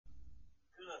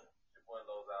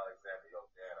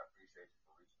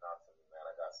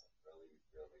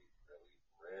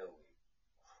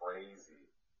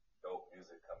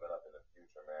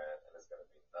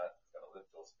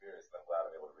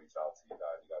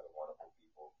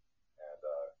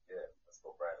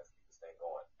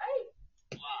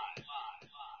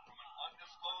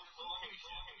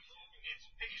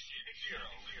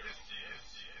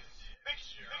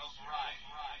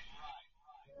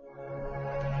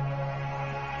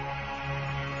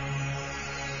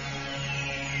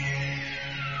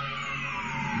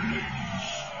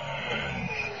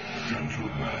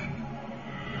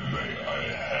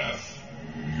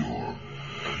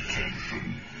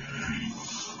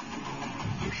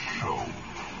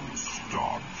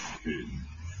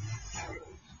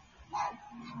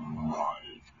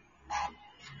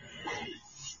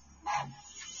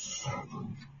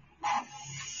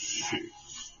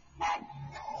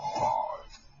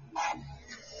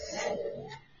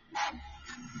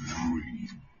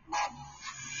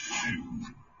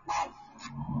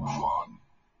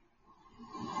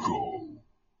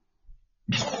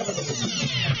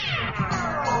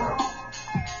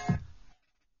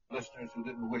who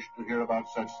didn't wish to hear about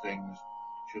such things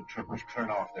should turn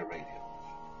off their radios.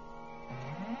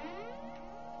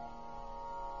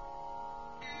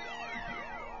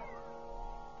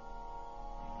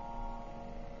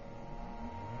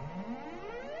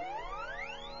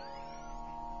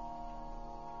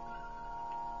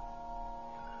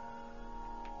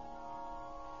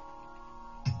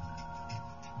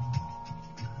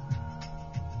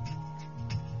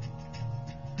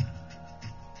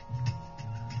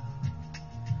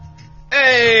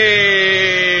 Hey!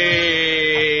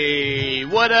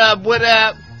 What up, what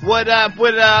up, what up,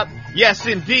 what up? Yes,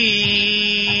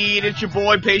 indeed. It's your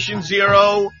boy, Patient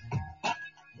Zero.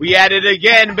 We at it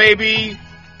again, baby.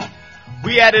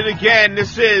 We at it again.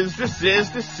 This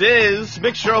is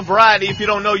Mixture of Variety. If you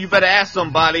don't know, you better ask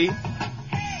somebody.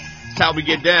 That's how we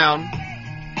get down.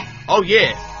 Oh,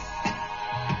 yeah.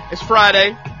 It's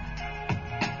Friday.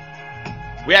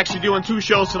 We're actually doing 2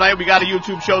 shows tonight. We got a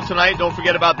YouTube show tonight. Don't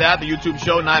forget about that. The YouTube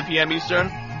show, 9 p.m. Eastern.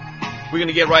 We're going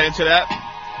to get right into that.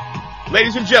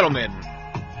 Ladies and gentlemen,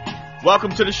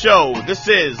 welcome to the show. This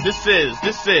is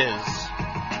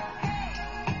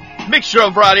Mixture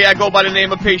of Variety. I go by the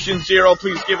name of Patient Zero.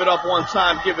 Please give it up one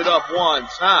time. Give it up one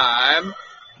time.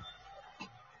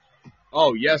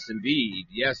 Oh, yes, indeed.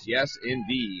 Yes,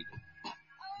 indeed.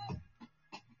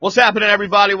 What's happening,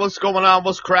 everybody? What's going on?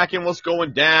 What's cracking? What's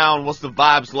going down? What's the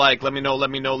vibes like? Let me know.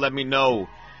 What's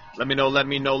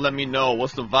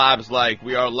the vibes like?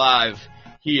 We are live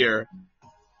here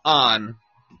on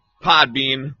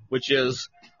Podbean, which is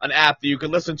an app that you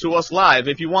can listen to us live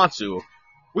if you want to.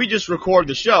 We just record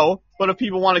the show, but if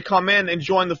people want to come in and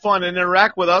join the fun and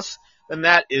interact with us, then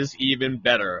that is even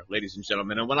better, ladies and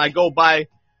gentlemen. And when I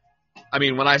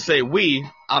say we,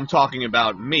 I'm talking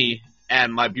about me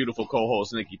and my beautiful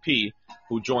co-host, Nikki P.,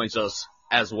 who joins us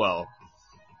as well,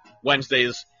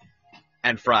 Wednesdays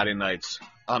and Friday nights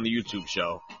on the YouTube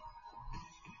show.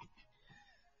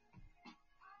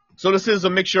 So this is a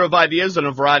mixture of ideas and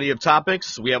a variety of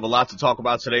topics. We have a lot to talk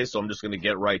about today, so I'm just going to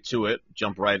get right to it,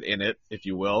 jump right in it, if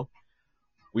you will.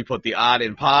 We put the odd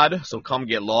in pod, so come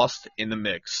get lost in the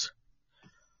mix.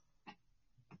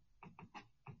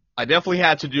 I definitely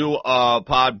had to do a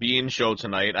Podbean show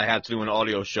tonight. I had to do an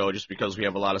audio show just because we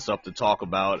have a lot of stuff to talk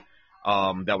about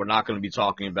that we're not going to be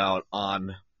talking about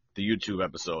on the YouTube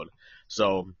episode.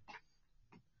 So,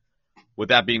 with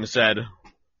that being said,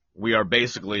 we are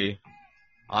basically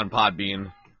on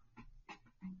Podbean,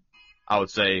 I would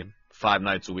say 5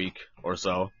 nights a week or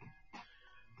so,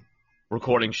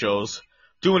 recording shows,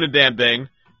 doing the damn thing,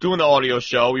 doing the audio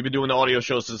show. We've been doing the audio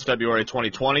show since February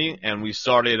 2020, and we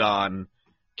started on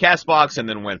Castbox and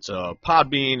then went to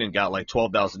Podbean and got like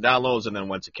 12,000 downloads and then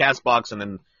went to Castbox, and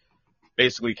then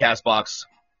basically Castbox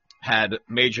had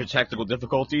major technical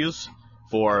difficulties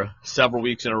for several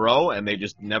weeks in a row and they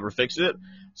just never fixed it.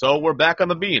 So we're back on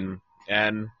the bean,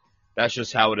 and that's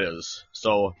just how it is.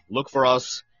 So look for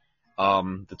us.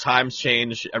 The times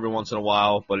change every once in a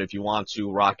while, but if you want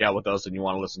to rock out with us and you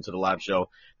want to listen to the live show,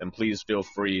 then please feel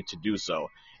free to do so.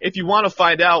 If you want to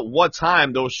find out what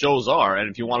time those shows are, and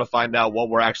if you want to find out what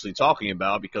we're actually talking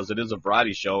about, because it is a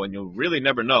variety show and you'll really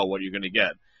never know what you're going to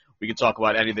get. We can talk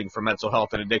about anything from mental health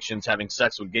and addictions, having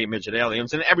sex with gay midget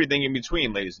aliens, and everything in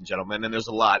between, ladies and gentlemen, and there's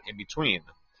a lot in between.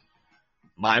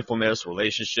 Mindfulness,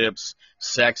 relationships,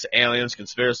 sex, aliens,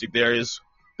 conspiracy theories,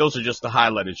 those are just the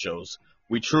highlighted shows.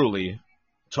 We truly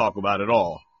talk about it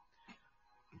all,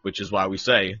 which is why we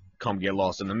say, come get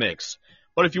lost in the mix.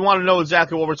 But if you want to know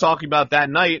exactly what we're talking about that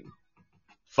night,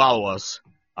 follow us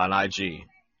on IG.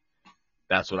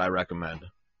 That's what I recommend.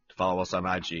 Follow us on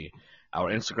IG. Our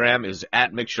Instagram is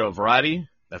 @MixtureOfVariety.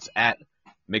 That's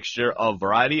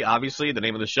 @MixtureOfVariety. Obviously, the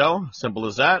name of the show. Simple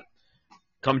as that.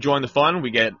 Come join the fun. We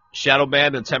get shadow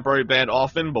banned and temporary banned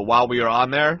often, but while we are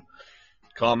on there,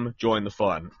 come join the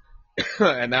fun.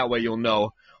 And that way you'll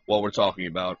know what we're talking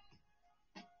about.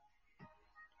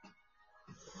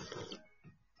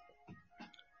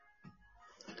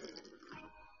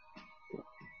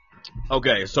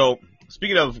 Okay, so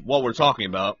speaking of what we're talking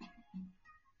about,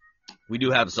 we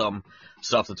do have some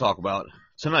stuff to talk about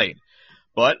tonight.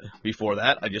 But before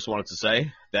that, I just wanted to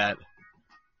say that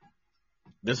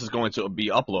this is going to be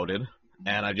uploaded,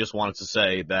 and I just wanted to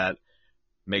say that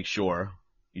make sure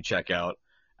you check out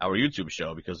our YouTube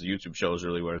show, because the YouTube show is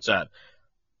really where it's at.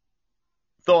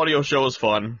 The audio show is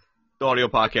fun. The audio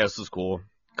podcast is cool.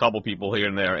 A couple people here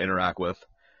and there interact with.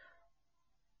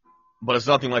 But it's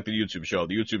nothing like the YouTube show.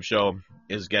 The YouTube show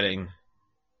is getting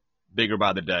bigger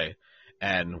by the day,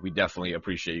 and we definitely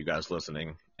appreciate you guys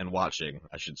listening and watching,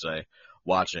 I should say.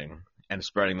 Watching and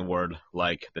spreading the word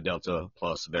like the Delta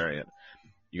Plus variant.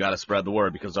 You got to spread the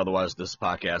word, because otherwise this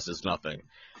podcast is nothing.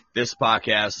 this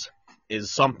podcast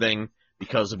is something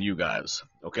because of you guys,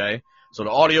 okay? So the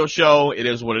audio show, it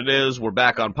is what it is. We're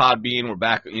back on Podbean. We're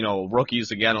back,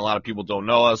 rookies again. A lot of people don't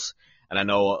know us, and I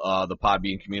know the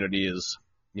Podbean community is,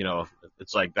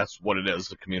 it's like that's what it is,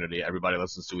 the community. Everybody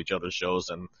listens to each other's shows,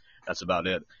 and that's about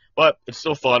it. But it's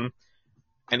still fun,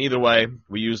 and either way,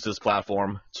 we use this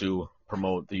platform to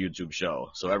promote the YouTube show.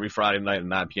 So every Friday night at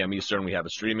 9 p.m. Eastern, we have a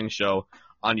streaming show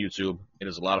on YouTube. It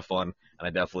is a lot of fun, and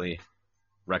I definitely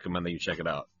recommend that you check it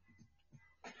out.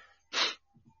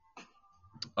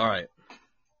 All right.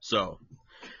 So,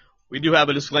 we do have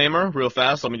a disclaimer real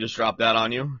fast. Let me just drop that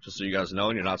on you, just so you guys know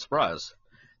and you're not surprised.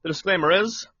 The disclaimer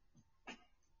is,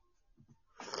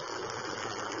 if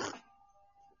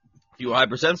you are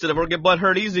hypersensitive or get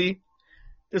butthurt easy,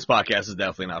 this podcast is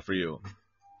definitely not for you.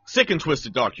 Sick and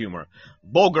twisted dark humor,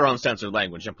 vulgar uncensored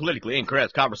language, and politically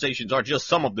incorrect conversations are just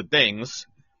some of the things,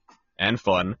 and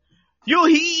fun, you'll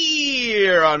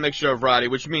hear on Mixture of Variety,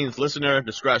 which means listener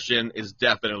discretion is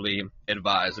definitely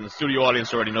advised. And the studio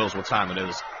audience already knows what time it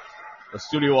is. The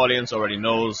studio audience already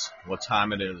knows what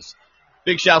time it is.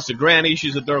 Big shouts to Granny.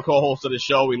 She's the third co-host of the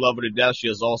show. We love her to death. She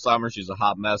has Alzheimer's. She's a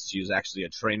hot mess. She's actually a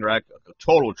train wreck, a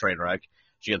total train wreck.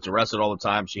 She gets arrested all the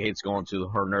time. She hates going to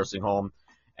her nursing home,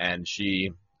 and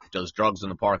she does drugs in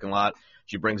the parking lot.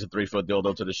 She brings a 3-foot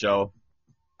dildo to the show.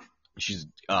 She's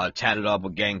tatted up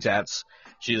with gang tats.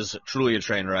 She is truly a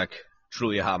train wreck,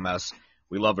 truly a hot mess.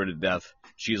 We love her to death.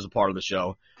 She is a part of the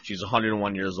show. She's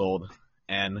 101 years old,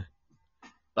 and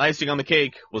the icing on the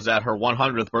cake was that her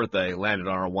 100th birthday landed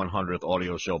on our 100th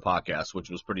audio show podcast, which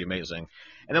was pretty amazing.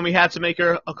 And then we had to make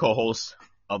her a co-host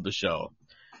of the show.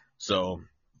 So,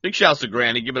 big shouts to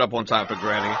Granny. Give it up one time for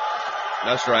Granny.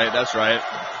 That's right, that's right.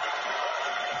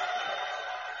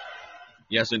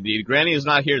 Yes, indeed. Granny is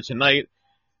not here tonight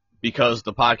because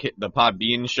the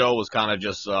Podbean show was kind of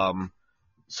just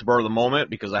spur of the moment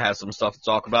because I had some stuff to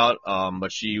talk about.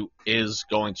 But she is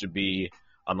going to be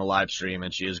on the live stream,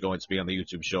 and she is going to be on the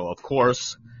YouTube show, of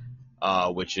course,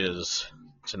 which is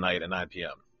tonight at 9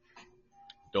 p.m.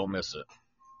 Don't miss it.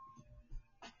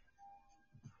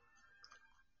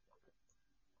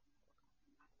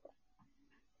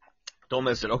 Don't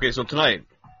miss it. Okay, so tonight,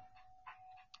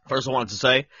 first I wanted to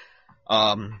say,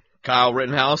 Kyle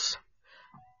Rittenhouse,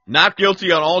 not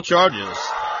guilty on all charges.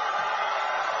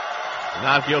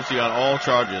 Not guilty on all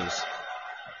charges.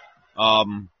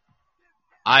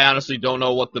 I honestly don't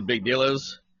know what the big deal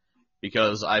is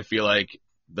because I feel like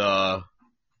the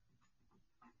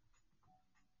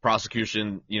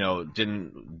prosecution,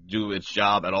 didn't do its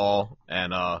job at all,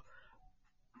 and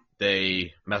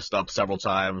they messed up several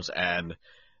times, and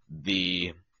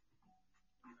the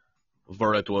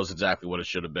verdict was exactly what it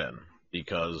should have been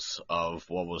because of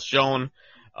what was shown.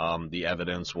 The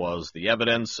evidence was the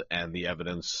evidence, and the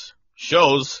evidence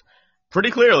shows pretty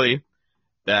clearly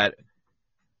that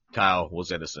Kyle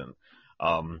was innocent.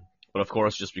 But of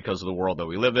course, just because of the world that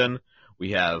we live in,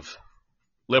 we have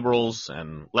liberals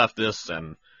and leftists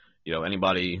and,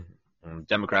 anybody on the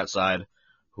Democrat side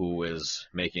who is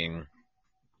making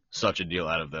such a deal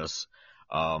out of this,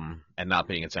 and not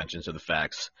paying attention to the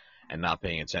facts and not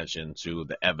paying attention to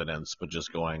the evidence, but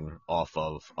just going off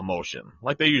of emotion,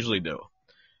 like they usually do.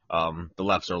 The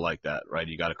lefts are like that, right?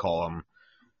 You gotta call them,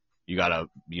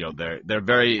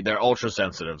 they're ultra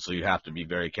sensitive, so you have to be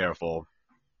very careful.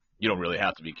 You don't really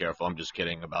have to be careful. I'm just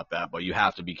kidding about that, but you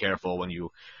have to be careful when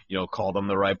you call them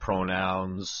the right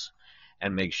pronouns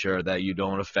and make sure that you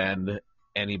don't offend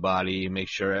anybody. Make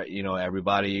sure,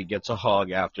 everybody gets a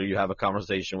hug after you have a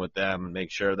conversation with them.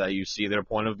 Make sure that you see their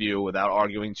point of view without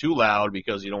arguing too loud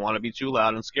because you don't want to be too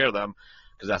loud and scare them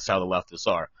because that's how the leftists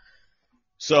are.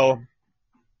 So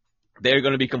they're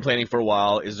going to be complaining for a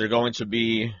while. Is there going to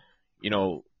be,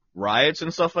 riots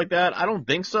and stuff like that? I don't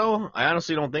think so. I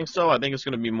honestly don't think so. I think it's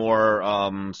going to be more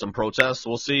some protests.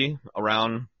 We'll see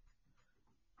around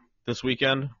this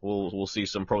weekend. We'll see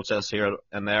some protests here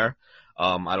and there.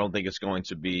 I don't think it's going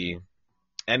to be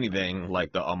anything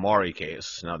like the Amari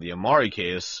case. Now, the Amari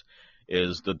case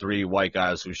is the 3 white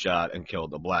guys who shot and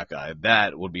killed a black guy.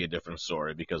 That would be a different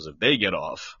story because if they get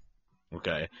off,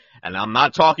 okay, and I'm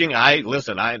not talking,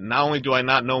 not only do I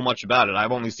not know much about it,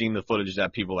 I've only seen the footage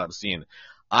that people have seen.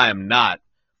 I am not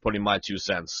putting my 2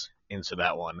 cents into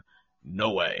that one.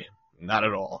 No way. Not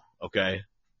at all, okay?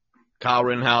 Kyle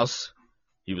Rittenhouse,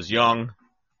 he was young.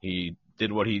 He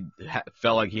did what he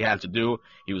felt like he had to do.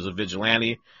 He was a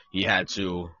vigilante. He had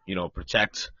to,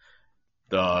 protect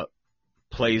the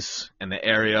place and the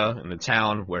area and the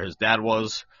town where his dad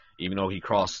was, even though he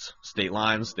crossed state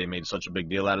lines. They made such a big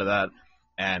deal out of that.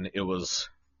 And it was,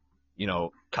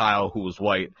 Kyle, who was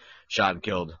white, shot and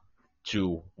killed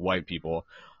 2 white people.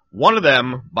 One of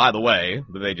them, by the way,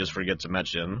 that they just forget to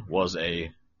mention, was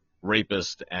a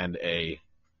rapist and a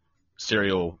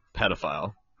serial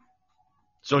pedophile.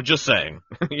 So just saying,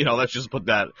 let's just put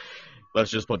that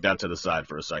to the side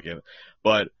for a second.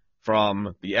 But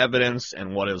from the evidence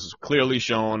and what is clearly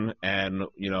shown, and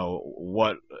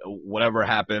whatever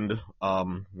happened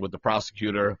with the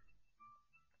prosecutor,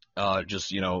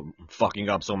 just fucking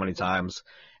up so many times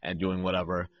and doing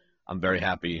whatever, I'm very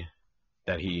happy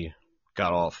that he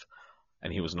got off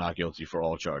and he was not guilty for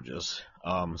all charges.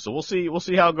 So we'll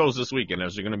see how it goes this weekend.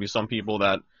 Is there going to be some people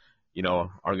that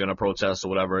are going to protest or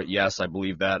whatever? Yes, I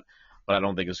believe that, but I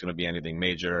don't think it's going to be anything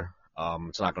major.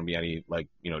 It's not going to be any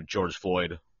George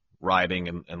Floyd rioting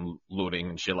and looting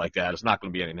and shit like that. It's not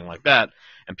going to be anything like that,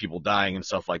 and people dying and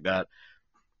stuff like that.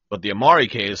 But the Amari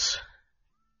case,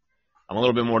 I'm a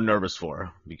little bit more nervous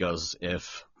for, because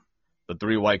if the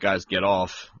 3 white guys get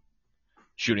off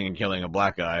shooting and killing a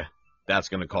black guy, that's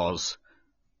going to cause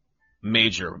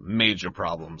major, major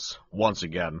problems once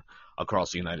again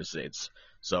across the United States.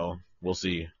 So we'll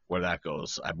see where that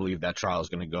goes. I believe that trial is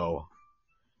going to go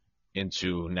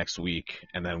into next week,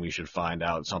 and then we should find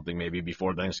out something maybe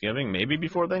before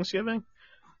Thanksgiving.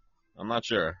 I'm not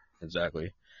sure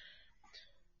exactly.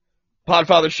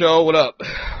 Podfather Show, what up?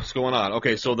 What's going on?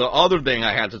 Okay, so the other thing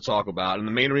I had to talk about, and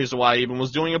the main reason why I even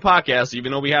was doing a podcast,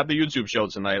 even though we have the YouTube show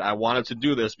tonight, I wanted to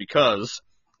do this because,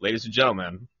 ladies and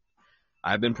gentlemen,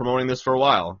 I've been promoting this for a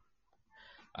while.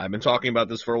 I've been talking about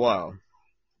this for a while.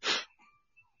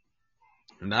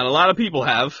 Not a lot of people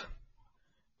have.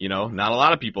 Not a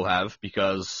lot of people have,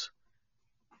 because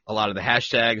a lot of the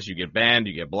hashtags, you get banned,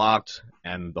 you get blocked,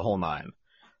 and the whole nine.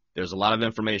 There's a lot of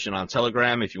information on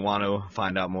Telegram if you want to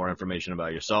find out more information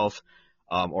about yourself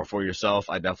or for yourself.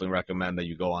 I definitely recommend that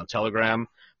you go on Telegram,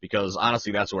 because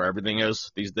honestly, that's where everything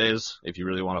is these days. If you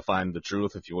really want to find the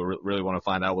truth, if you really want to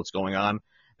find out what's going on,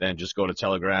 then just go to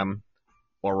Telegram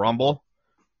or Rumble.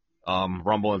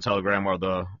 Rumble and Telegram are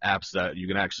the apps that you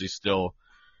can actually still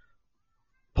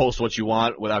post what you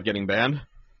want without getting banned.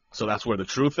 So that's where the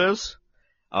truth is.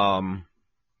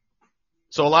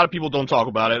 So a lot of people don't talk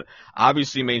about it.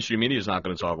 Obviously, mainstream media is not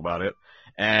going to talk about it.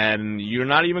 And you're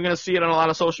not even going to see it on a lot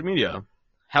of social media.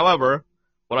 However,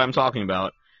 what I'm talking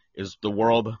about is the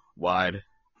worldwide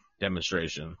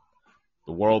demonstration.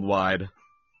 The worldwide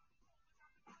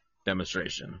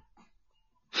demonstration.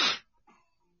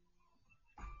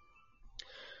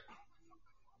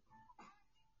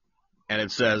 And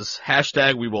it says,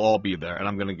 hashtag we will all be there. And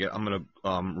I'm going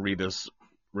to read this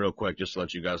real quick just to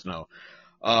let you guys know.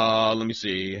 Let me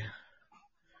see.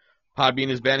 Podbean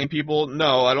is banning people?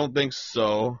 No, I don't think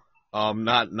so.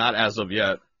 Not as of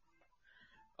yet.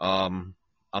 I'm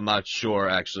not sure,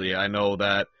 actually. I know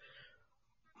that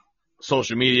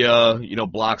social media,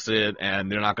 blocks it,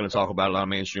 and they're not going to talk about it on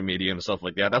mainstream media and stuff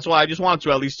like that. That's why I just wanted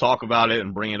to at least talk about it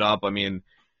and bring it up. I mean,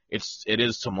 it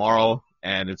is tomorrow,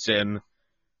 and it's in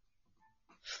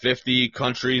 50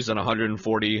 countries and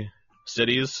 140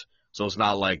 cities. So it's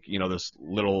not like, this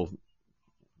little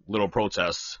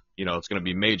protests. It's going to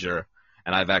be major,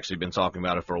 and I've actually been talking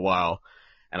about it for a while,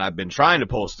 and I've been trying to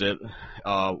post it,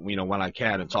 when I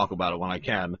can and talk about it when I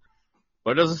can,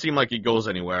 but it doesn't seem like it goes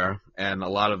anywhere, and a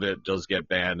lot of it does get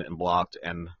banned and blocked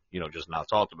and, just not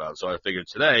talked about. So I figured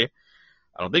today,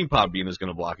 I don't think Podbean is going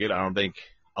to block it. I don't think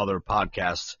other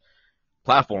podcast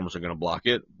platforms are going to block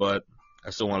it, but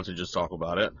I still wanted to just talk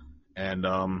about it, and,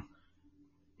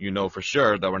 for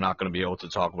sure that we're not going to be able to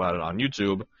talk about it on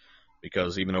YouTube,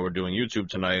 because even though we're doing YouTube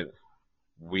tonight,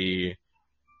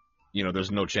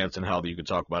 there's no chance in hell that you could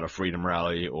talk about a freedom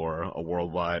rally or a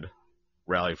worldwide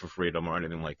rally for freedom or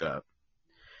anything like that.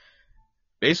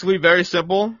 Basically, very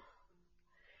simple.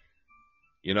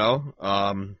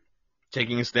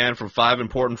 Taking a stand for 5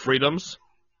 important freedoms,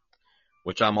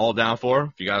 which I'm all down for.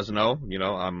 If you guys know,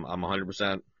 I'm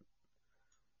 100%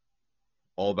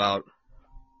 all about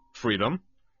freedom.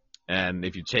 And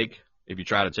if you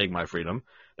try to take my freedom,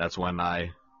 that's when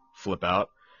I flip out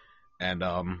and,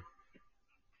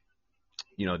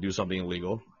 do something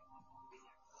illegal,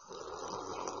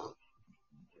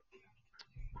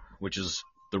 which is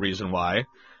the reason why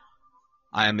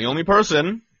I am the only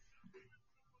person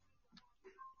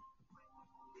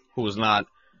who is not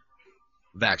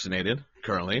vaccinated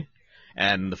currently.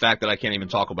 And the fact that I can't even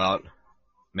talk about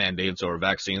mandates or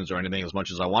vaccines or anything as much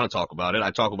as I want to talk about it.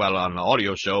 I talk about it on an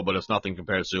audio show, but it's nothing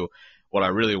compared to what I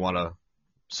really want to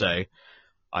say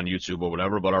on YouTube or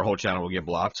whatever, but our whole channel will get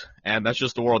blocked. And that's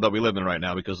just the world that we live in right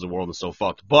now, because the world is so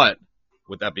fucked. But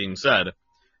with that being said,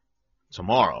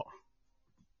 tomorrow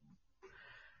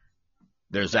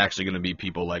there's actually going to be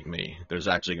people like me. There's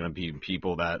actually going to be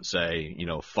people that say,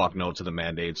 fuck no to the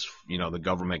mandates. The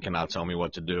government cannot tell me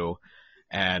what to do.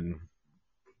 And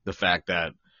the fact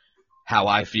that how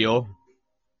I feel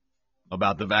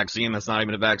about the vaccine, that's not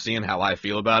even a vaccine, how I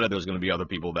feel about it, there's going to be other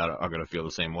people that are going to feel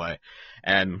the same way.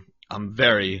 And I'm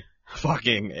very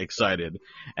fucking excited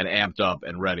and amped up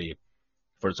and ready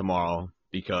for tomorrow,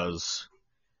 because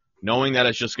knowing that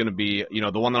it's just going to be,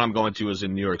 the one that I'm going to is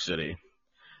in New York City.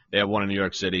 They have one in New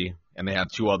York City, and they have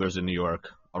 2 others in New York,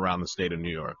 around the state of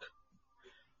New York.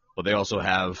 But they also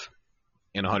have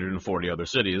in 140 other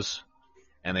cities,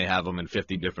 and they have them in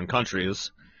 50 different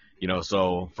countries.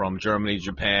 So from Germany,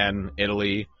 Japan,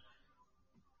 Italy,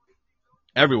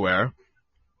 everywhere,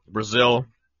 Brazil,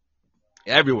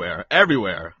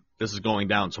 everywhere, this is going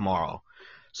down tomorrow.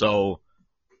 So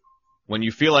when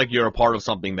you feel like you're a part of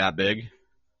something that big,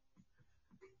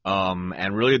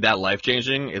 and really that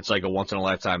life-changing, it's like a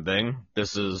once-in-a-lifetime thing,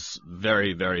 this is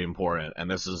very, very important. And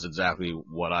this is exactly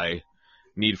what I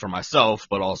need for myself,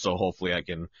 but also hopefully I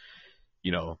can,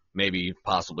 maybe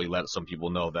possibly let some people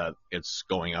know that it's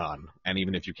going on. And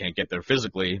even if you can't get there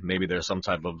physically, maybe there's some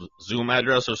type of Zoom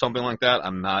address or something like that.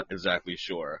 I'm not exactly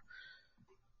sure.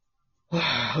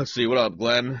 Let's see. What up,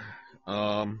 Glenn?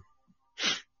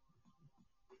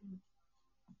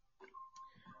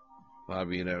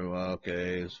 Bobby,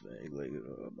 okay. It's vaguely,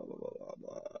 blah, blah, blah, blah,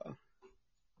 blah.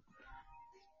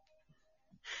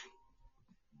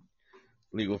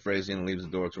 Legal phrasing leaves the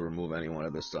door to remove anyone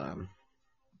at this time.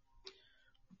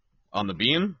 On the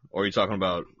Bean? Or are you talking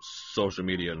about social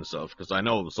media and stuff? Because I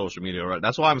know social media, right?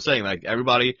 That's why I'm saying, like,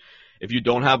 everybody, if you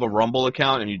don't have a Rumble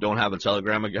account and you don't have a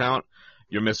Telegram account,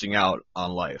 you're missing out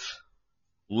on life.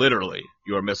 Literally,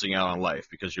 you are missing out on life,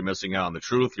 because you're missing out on the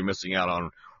truth. You're missing out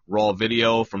on raw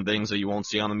video from things that you won't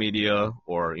see on the media,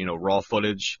 or, raw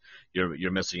footage.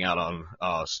 You're missing out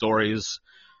on stories.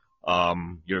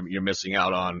 You're missing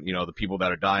out on, the people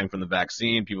that are dying from the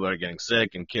vaccine, people that are getting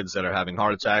sick, and kids that are having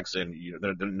heart attacks, and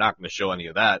they're not going to show any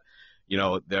of that.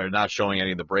 They're not showing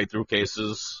any of the breakthrough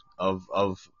cases of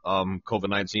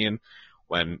COVID-19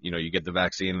 when, you get the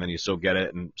vaccine and then you still get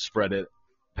it and spread it,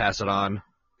 pass it on,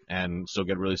 and still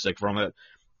get really sick from it.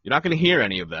 You're not going to hear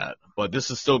any of that, but this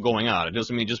is still going on. It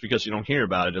doesn't mean just because you don't hear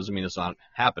about it doesn't mean it's not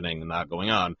happening and not going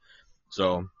on.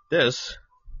 So this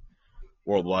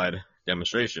worldwide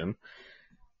demonstration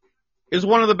is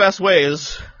one of the best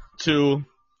ways to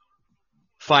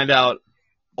find out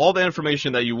all the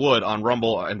information that you would on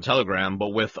Rumble and Telegram, but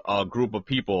with a group of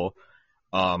people,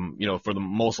 for the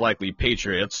most likely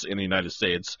patriots in the United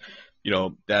States,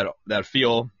 that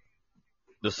feel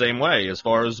the same way as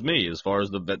far as me, as far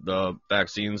as the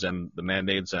vaccines and the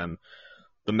mandates and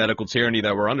the medical tyranny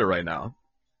that we're under right now.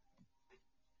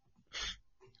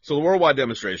 So the worldwide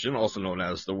demonstration, also known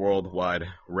as the Worldwide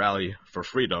Rally for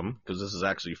Freedom, because this is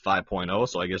actually 5.0,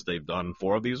 so I guess they've done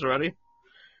 4 of these already,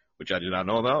 which I did not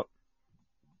know about.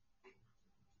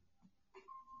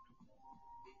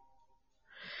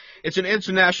 It's an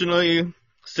internationally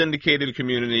syndicated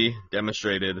community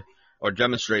demonstration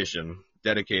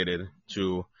dedicated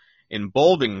to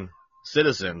emboldening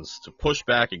citizens to push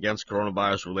back against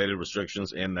coronavirus-related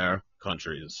restrictions in their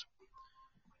countries.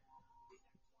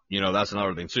 That's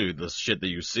another thing, too. The shit that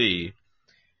you see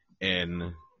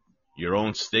in your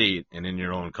own state and in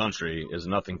your own country is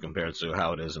nothing compared to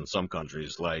how it is in some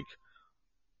countries like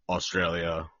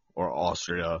Australia or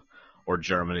Austria or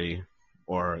Germany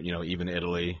or, even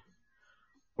Italy,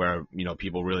 where,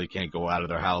 people really can't go out of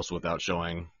their house without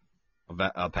showing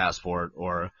a passport,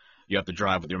 or you have to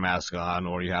drive with your mask on,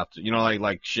 or you have to,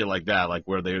 like shit like that, like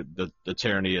where the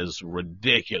tyranny is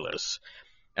ridiculous.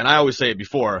 And I always say it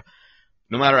before,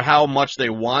 no matter how much they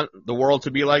want the world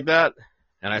to be like that,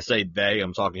 and I say they,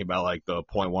 I'm talking about like the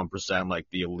 0.1%, like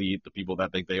the elite, the people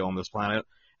that think they own this planet,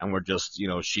 and we're just,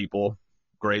 sheeple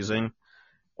grazing,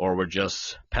 or we're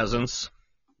just peasants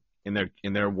in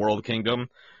their world kingdom.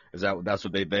 That's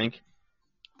what they think?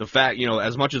 The fact,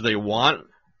 as much as they want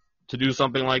to do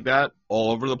something like that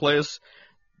all over the place,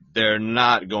 they're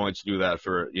not going to do that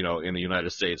for, in the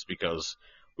United States, because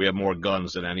we have more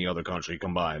guns than any other country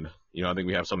combined. I think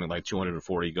we have something like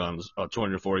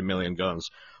 240 million guns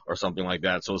or something like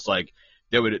that. So it's like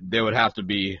there would have to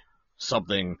be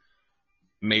something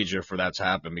major for that to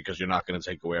happen, because you're not going to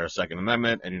take away our Second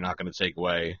Amendment and you're not going to take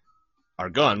away our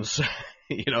guns.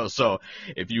 So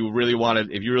if you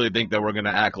really think that we're going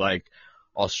to act like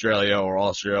Australia or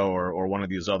Austria or one of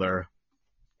these other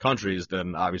countries,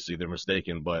 then obviously they're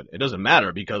mistaken. But it doesn't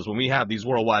matter, because when we have these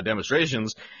worldwide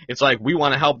demonstrations, it's like we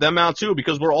want to help them out too,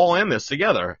 because we're all in this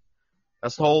together.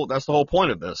 That's the whole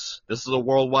point of this. This is a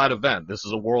worldwide event. This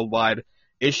is a worldwide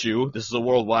issue. This is a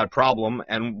worldwide problem,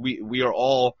 and we are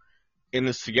all in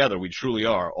this together. We truly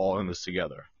are all in this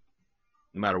together,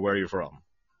 no matter where you're from.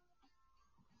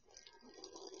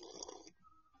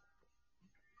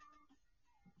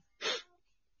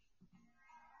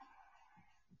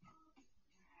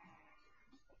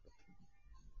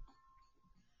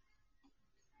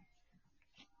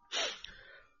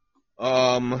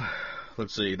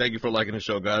 Let's see. Thank you for liking the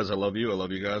show, guys. I love you. I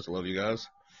love you guys. I love you guys.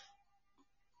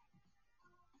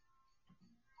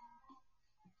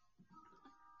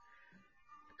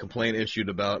 Complaint issued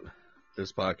about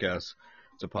this podcast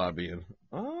to Podbean.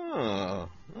 Oh,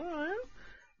 alright.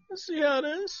 Let's see how it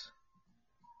is.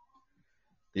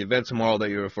 The event tomorrow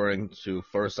that you're referring to,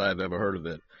 first I've ever heard of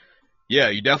it.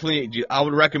 Yeah, I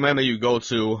would recommend that you go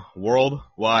to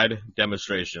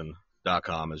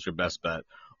worldwidedemonstration.com as your best bet.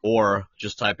 Or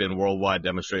just type in worldwide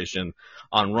demonstration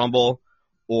on Rumble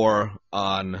or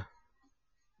on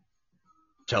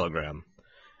Telegram.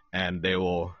 And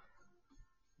there's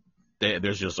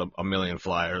just a million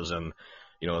flyers, and,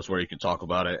 it's where you can talk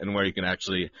about it and where you can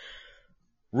actually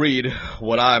read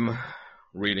what I'm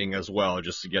reading as well,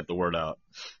 just to get the word out.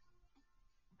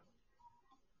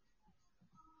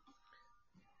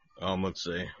 Let's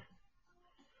see.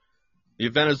 The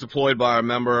event is deployed by our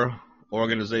member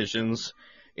organizations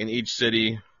in each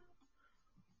city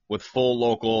with full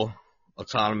local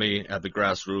autonomy at the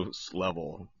grassroots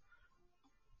level.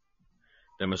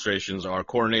 Demonstrations are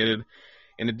coordinated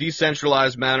in a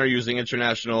decentralized manner using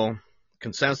international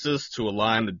consensus to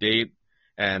align the date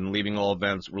and leaving all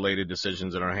events-related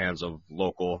decisions in our hands of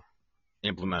local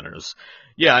implementers.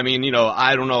 Yeah, I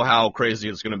don't know how crazy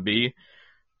it's going to be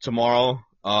tomorrow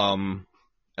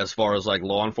as far as like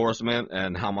law enforcement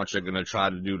and how much they're going to try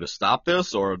to do to stop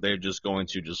this, or they're just going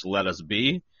to just let us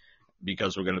be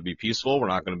because we're going to be peaceful. We're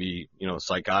not going to be,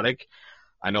 psychotic.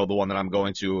 I know the one that I'm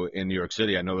going to in New York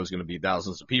City, I know there's going to be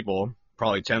thousands of people,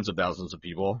 probably tens of thousands of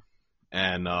people,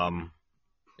 and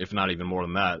if not even more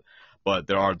than that. But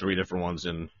there are 3 different ones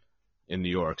in New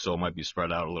York, so it might be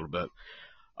spread out a little bit.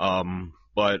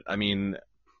 But,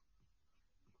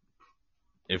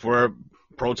 if we're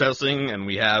protesting and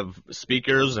we have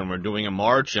speakers and we're doing a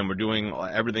march and we're doing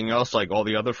everything else like all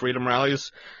the other freedom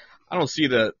rallies, I don't see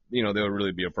that, there would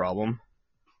really be a problem.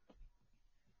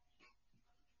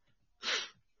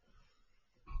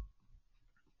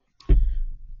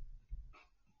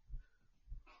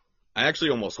 I actually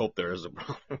almost hope there is a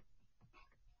problem.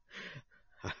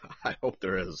 I hope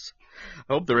there is.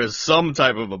 I hope there is some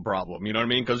type of a problem, you know what I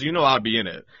mean? Because I'd be in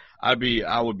it. I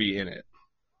would be in it.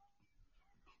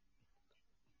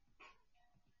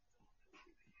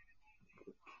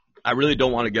 I really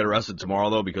don't want to get arrested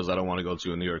tomorrow, though, because I don't want to go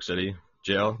to a New York City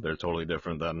jail. They're totally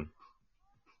different than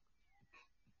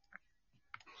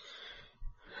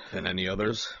any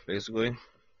others, basically.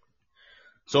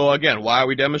 So, again, why are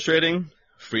we demonstrating?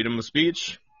 Freedom of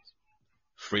speech,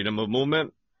 freedom of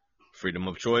movement, freedom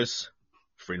of choice,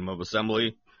 freedom of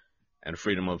assembly, and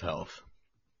freedom of health.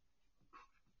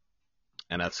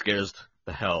 And that scares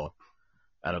the hell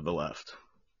out of the left.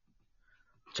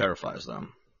 Terrifies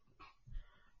them.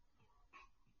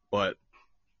 But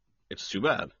it's too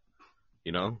bad.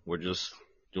 We're just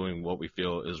doing what we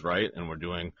feel is right, and we're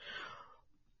doing,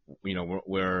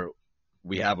 where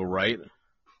we have a right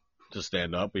to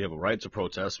stand up, we have a right to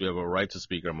protest, we have a right to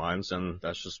speak our minds, and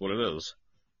that's just what it is.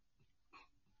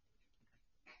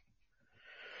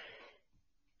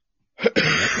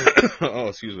 Oh,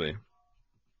 excuse me.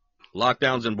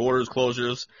 Lockdowns and borders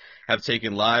closures have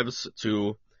taken lives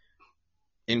to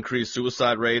increase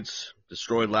suicide rates,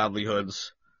 destroyed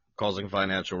livelihoods, causing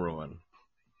financial ruin.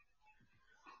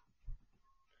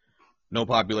 No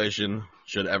population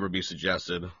should ever be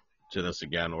suggested to this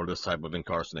again, or this type of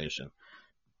incarceration.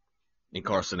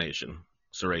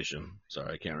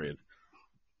 Sorry, I can't read.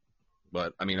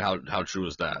 But, how true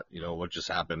is that? What just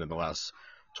happened in the last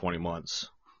 20 months?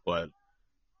 But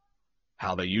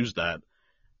how they use that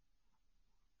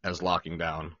as locking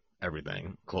down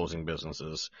everything, closing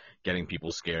businesses, getting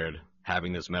people scared,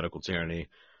 having this medical tyranny,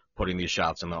 putting these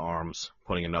shots in their arms,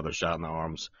 putting another shot in their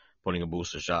arms, putting a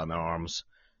booster shot in their arms,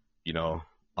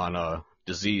 on a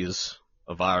disease,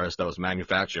 a virus that was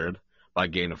manufactured by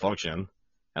gain of function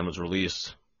and was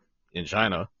released in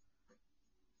China,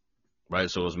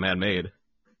 right? So it was man-made.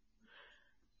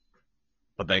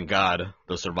 But thank God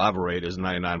the survival rate is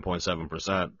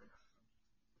 99.7%.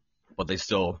 But they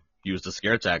still use the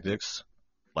scare tactics,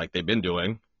 like they've been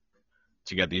doing,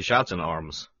 to get these shots in the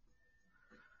arms.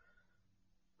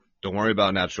 Don't worry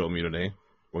about natural immunity.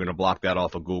 We're going to block that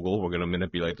off of Google. We're going to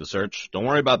manipulate the search. Don't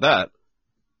worry about that.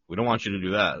 We don't want you to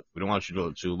do that. We don't want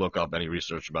you to look up any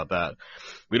research about that.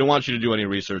 We don't want you to do any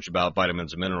research about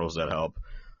vitamins and minerals that help.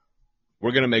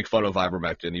 We're going to make fun of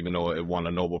ivermectin, even though it won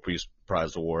a Nobel Peace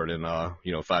Prize award in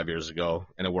 5 years ago,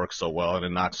 and it works so well, and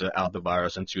it knocks out the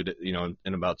virus in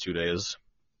about 2 days.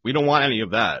 We don't want any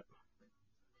of that.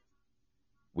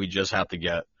 We just have to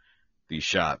get these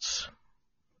shots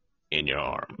in your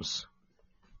arms.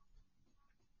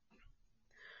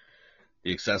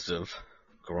 The excessive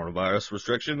coronavirus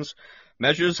restrictions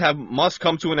measures must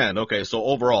come to an end. Okay, so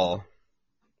overall,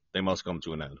 they must come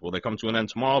to an end. Will they come to an end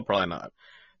tomorrow? Probably not.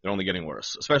 They're only getting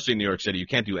worse, especially in New York City. You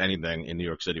can't do anything in New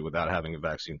York City without having a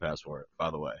vaccine passport, by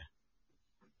the way.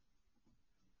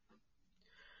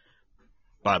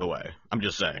 I'm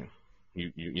just saying.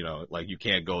 You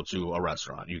can't go to a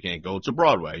restaurant. You can't go to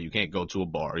Broadway. You can't go to a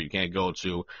bar. You can't go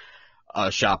to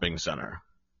a shopping center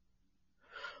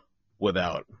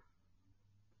without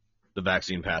the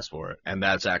vaccine passport. And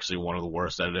that's actually one of the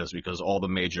worst that it is, because all the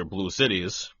major blue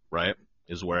cities, right,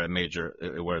 is where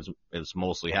it's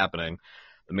mostly happening.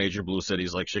 The major blue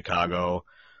cities like Chicago,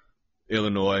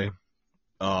 Illinois,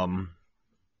 Chicago,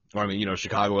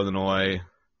 Illinois,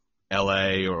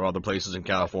 LA, or other places in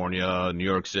California, New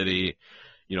York City,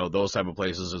 those type of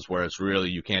places is where it's really,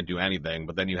 you can't do anything.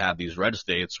 But then you have these red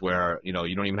states where, you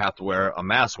don't even have to wear a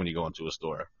mask when you go into a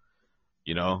store.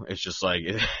 It's just like,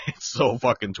 it's so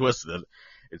fucking twisted.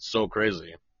 It's so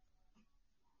crazy.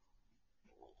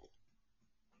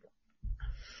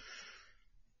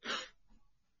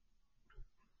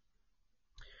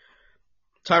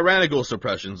 Tyrannical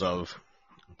suppressions of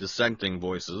dissenting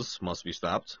voices must be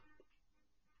stopped.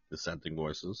 Dissenting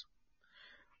voices.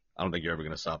 I don't think you're ever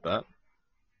going to stop that.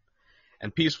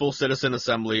 And peaceful citizen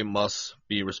assembly must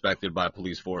be respected by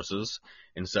police forces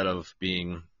instead of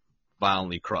being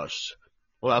violently crushed.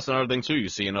 Well, that's another thing, too, you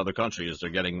see in other countries. They're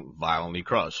getting violently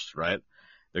crushed, right?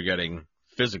 They're getting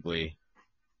physically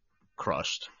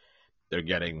crushed. They're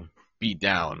getting beat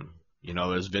down.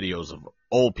 There's videos of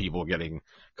old people getting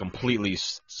completely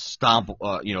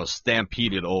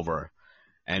stampeded over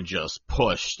and just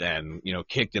pushed and,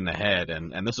 kicked in the head.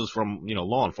 And this is from,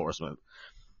 law enforcement.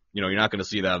 You're not going to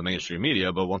see that on the mainstream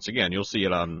media, but once again, you'll see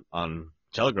it on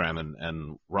Telegram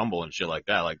and Rumble and shit like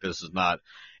that. Like, this is not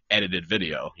edited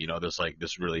video.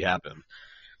 This really happened.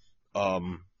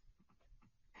 And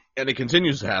it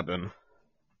continues to happen.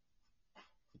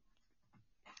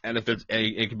 And if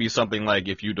it could be something like,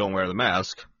 if you don't wear the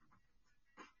mask,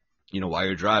 while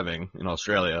you're driving in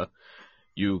Australia,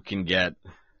 you can get,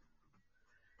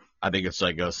 I think it's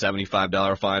like a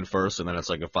 $75 fine first, and then it's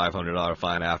like a $500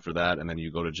 fine after that, and then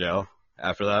you go to jail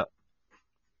after that.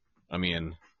 I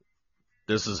mean,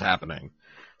 this is happening.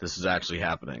 This is actually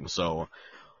happening. So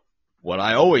what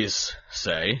I always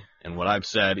say, and what I've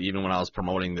said even when I was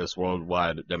promoting this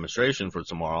worldwide demonstration for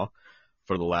tomorrow,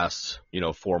 for the last,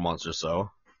 4 months or so,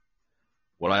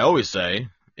 what I always say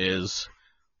is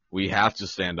we have to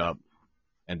stand up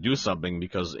and do something,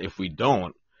 because if we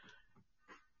don't,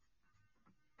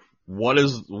 what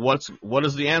is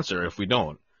the answer if we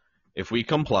don't? If we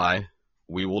comply,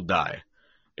 we will die.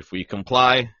 If we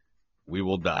comply, we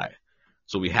will die.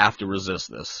 So we have to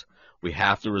resist this. We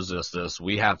have to resist this.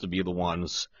 We have to be the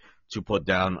ones to put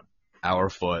down our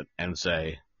foot and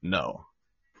say no.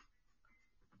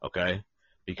 Okay?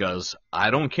 Because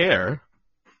I don't care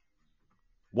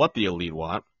what the elite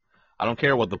want. I don't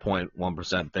care what the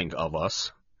 0.1% think of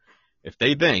us. If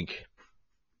they think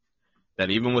that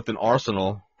even with an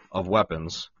arsenal of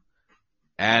weapons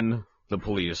and the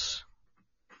police,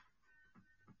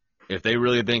 if they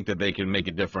really think that they can make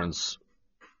a difference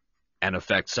and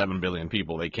affect 7 billion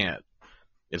people, they can't.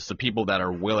 It's the people that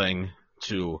are willing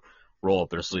to roll up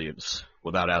their sleeves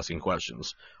without asking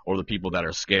questions, or the people that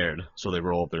are scared, so they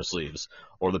roll up their sleeves,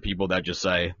 or the people that just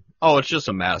say, oh, it's just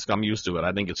a mask, I'm used to it,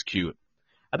 I think it's cute.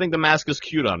 I think the mask is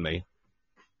cute on me,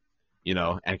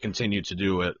 and continue to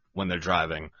do it when they're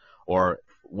driving or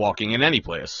walking in any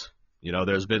place.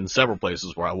 There's been several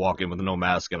places where I walk in with no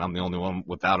mask and I'm the only one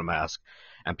without a mask.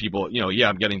 And people,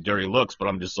 I'm getting dirty looks, but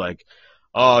I'm just like,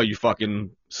 oh, you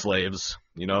fucking slaves,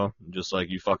 just like,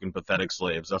 you fucking pathetic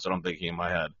slaves. That's what I'm thinking in my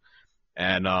head.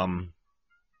 And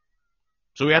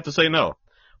so we have to say no.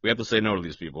 We have to say no to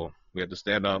these people. We have to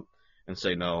stand up and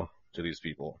say no to these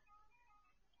people.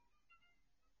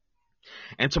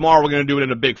 And tomorrow we're going to do it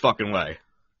in a big fucking way.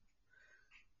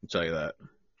 I'll tell you that.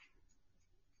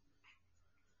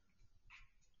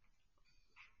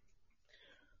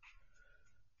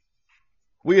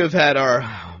 We have had our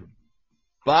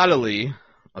bodily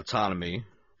autonomy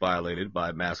violated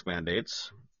by mask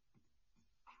mandates,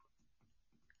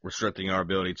 restricting our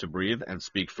ability to breathe and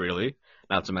speak freely,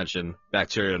 not to mention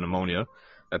bacterial pneumonia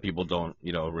that people don't,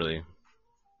 really,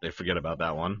 they forget about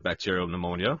that one. Bacterial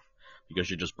pneumonia, because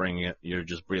you're just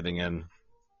breathing in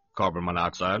carbon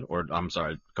dioxide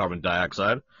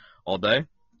all day.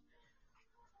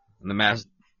 And the mask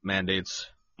mandates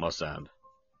must end.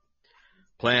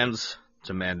 Plans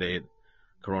to mandate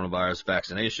coronavirus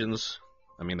vaccinations.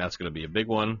 I mean, that's going to be a big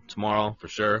one tomorrow for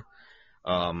sure.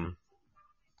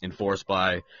 Enforced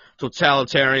by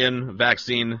totalitarian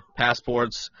vaccine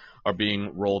passports are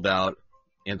being rolled out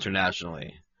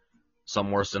internationally.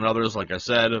 Some worse than others, like I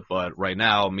said, but right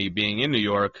now, me being in New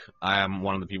York, I am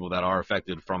one of the people that are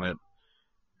affected from it.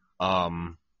 But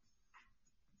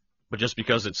just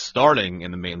because it's starting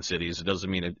in the main cities, it doesn't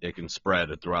mean it can spread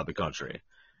throughout the country.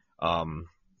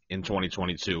 In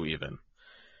 2022 even.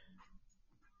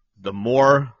 The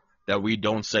more that we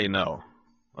don't say no,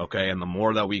 okay, and the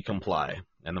more that we comply,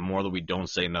 and the more that we don't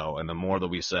say no, and the more that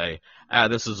we say,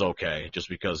 this is okay, just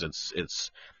because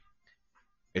it's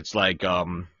like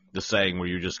the saying where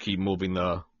you just keep moving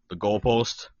the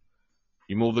goalpost.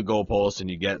 You move the goalpost and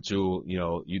you get to,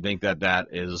 you think that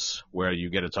is where you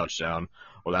get a touchdown,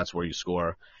 or that's where you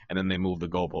score, and then they move the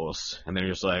goalposts, and then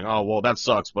you're saying, oh, well, that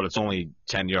sucks, but it's only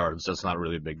 10 yards, that's not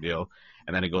really a big deal,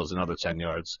 and then it goes another 10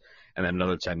 yards, and then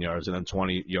another 10 yards, and then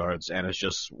 20 yards, and it's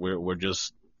just, we're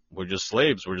just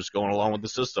slaves, we're just going along with the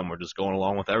system, we're just going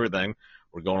along with everything,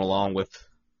 we're going along with,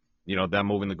 them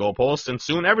moving the goalposts, and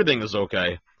soon everything is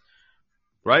okay,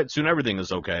 right? Soon everything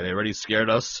is okay. They already scared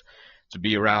us to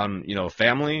be around,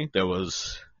 family. There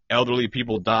was elderly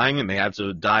people dying, and they had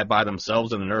to die by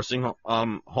themselves in a nursing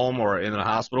home or in a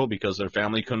hospital because their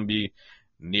family couldn't be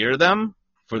near them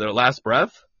for their last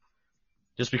breath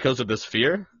just because of this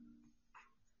fear.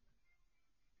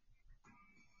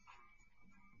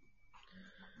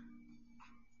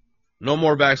 No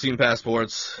more vaccine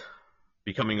passports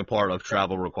becoming a part of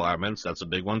travel requirements. That's a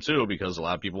big one too, because a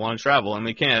lot of people want to travel and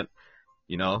they can't,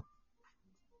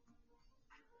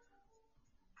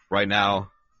 Right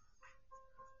now,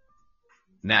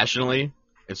 nationally,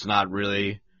 it's not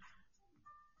really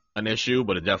an issue,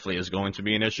 but it definitely is going to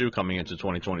be an issue coming into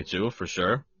 2022 for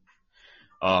sure.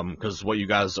 Because what you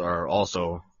guys are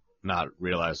also not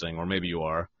realizing, or maybe you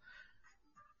are,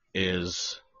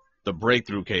 is the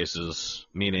breakthrough cases,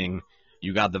 meaning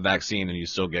you got the vaccine and you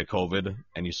still get COVID,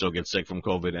 and you still get sick from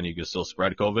COVID, and you can still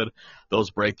spread COVID.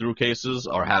 Those breakthrough cases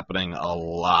are happening a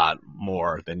lot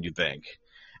more than you think,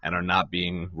 and are not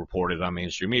being reported on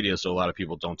mainstream media, so a lot of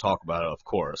people don't talk about it, of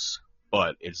course.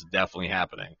 But it's definitely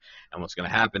happening. And what's going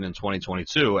to happen in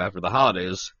 2022 after the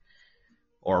holidays,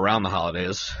 or around the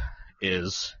holidays,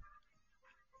 is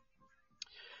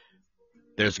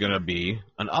there's going to be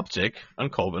an uptick on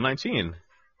COVID-19.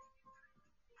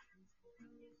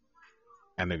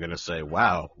 And they're going to say,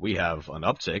 wow, we have an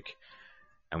uptick,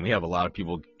 and we have a lot of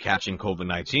people catching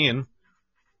COVID-19.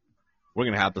 We're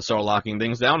going to have to start locking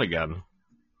things down again.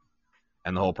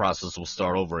 And the whole process will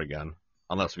start over again,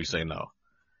 unless we say no.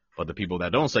 But the people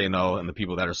that don't say no, and the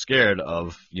people that are scared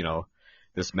of,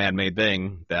 this man-made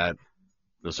thing that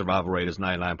the survival rate is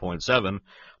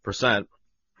 99.7%,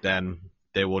 then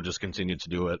they will just continue to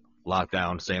do it, lock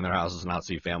down, stay in their houses, not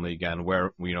see family again,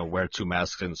 wear 2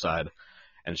 masks inside,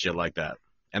 and shit like that.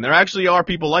 And there actually are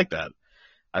people like that.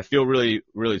 I feel really,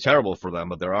 really terrible for them,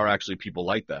 but there are actually people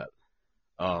like that,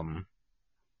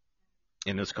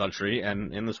 in this country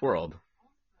and in this world.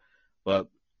 But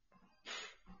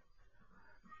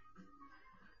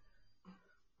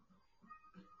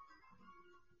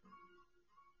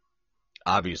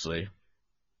obviously,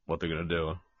 what they're going to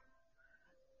do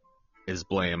is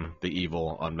blame the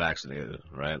evil unvaccinated,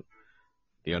 right?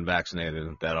 The unvaccinated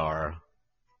that are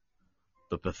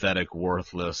the pathetic,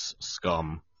 worthless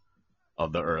scum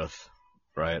of the earth,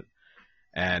 right?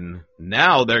 And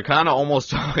now they're kind of almost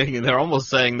they're almost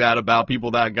saying that about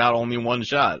people that got only one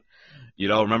shot.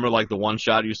 Remember, like, the one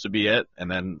shot used to be it, and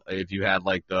then if you had,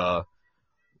 like, the,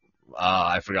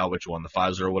 I forgot which one, the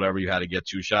Pfizer or whatever, you had to get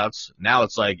 2 shots. Now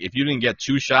it's like, if you didn't get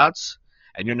 2 shots,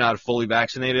 and you're not fully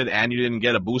vaccinated, and you didn't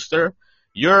get a booster,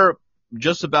 you're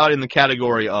just about in the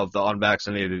category of the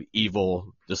unvaccinated,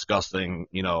 evil, disgusting,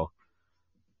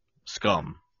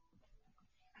 scum.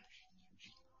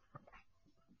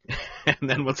 And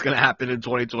then what's going to happen in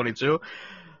 2022?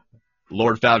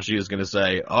 Lord Fauci is going to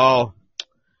say, oh,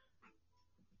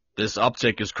 this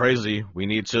uptick is crazy. We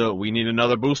need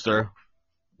another booster.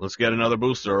 Let's get another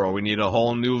booster, or we need a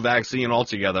whole new vaccine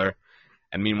altogether.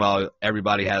 And meanwhile,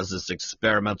 everybody has this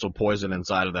experimental poison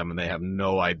inside of them, and they have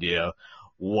no idea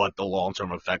what the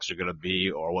long-term effects are going to be,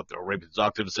 or what their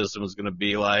reproductive system is going to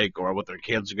be like, or what their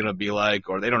kids are going to be like,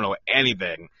 or they don't know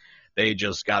anything. They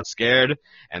just got scared,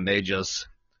 and they just,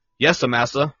 yes,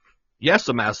 Amasa, Yes,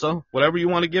 Amasa. Whatever you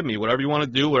want to give me, whatever you want to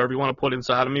do, whatever you want to put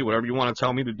inside of me, whatever you want to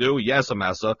tell me to do, yes,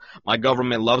 Amasa. My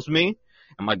government loves me,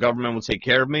 and my government will take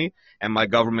care of me, and my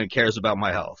government cares about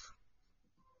my health.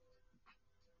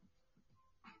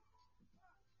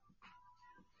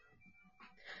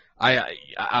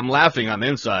 I'm laughing on the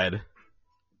inside,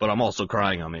 but I'm also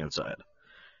crying on the inside.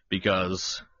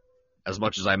 Because as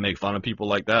much as I make fun of people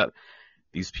like that,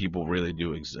 these people really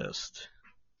do exist.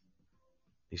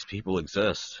 These people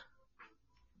exist.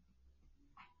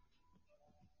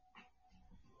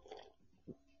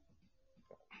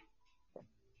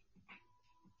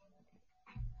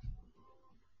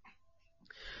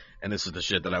 And this is the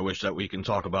shit that I wish that we can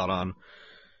talk about on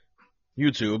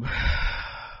YouTube,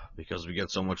 because we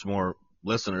get so much more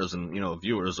listeners and,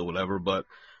 viewers or whatever, but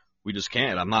we just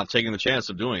can't. I'm not taking the chance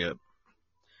of doing it.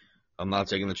 I'm not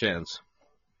taking the chance.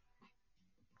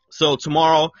 So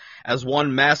tomorrow, as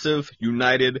one massive,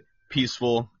 united,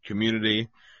 peaceful community,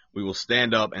 we will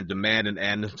stand up and demand an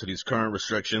end to these current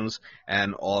restrictions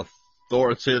and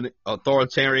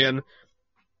authoritarian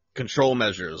control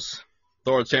measures.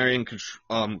 Authoritarian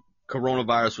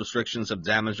coronavirus restrictions have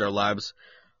damaged our lives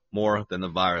more than the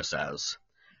virus has.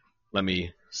 Let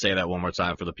me say that one more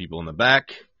time for the people in the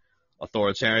back.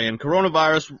 Authoritarian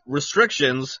coronavirus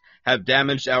restrictions have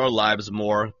damaged our lives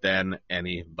more than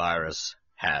any virus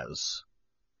has.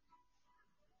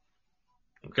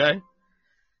 Okay?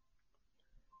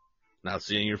 Not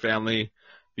seeing your family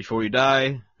before you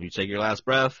die, you take your last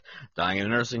breath, dying in a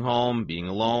nursing home, being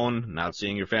alone, not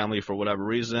seeing your family for whatever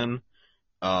reason,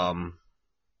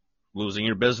 losing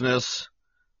your business,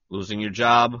 losing your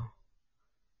job,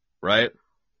 right?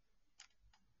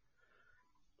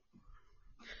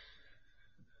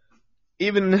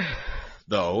 Even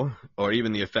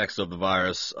the effects of the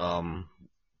virus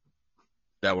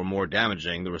that were more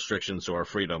damaging, the restrictions to our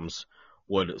freedoms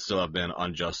would still have been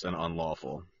unjust and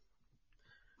unlawful.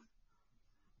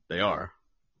 They are.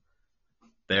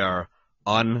 They are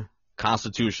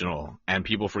unconstitutional, and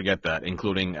people forget that,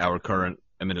 including our current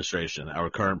administration. Our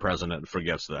current president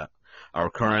forgets that. Our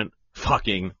current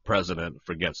fucking president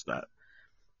forgets that.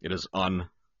 It is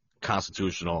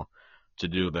unconstitutional to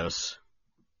do this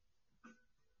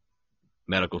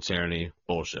medical tyranny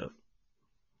bullshit.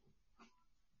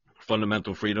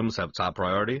 Fundamental freedoms have top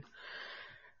priority.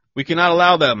 We cannot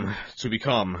allow them to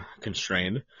become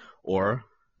constrained or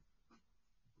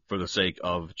for the sake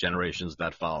of generations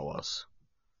that follow us.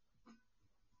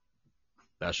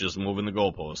 That's just moving the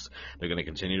goalposts. They're going to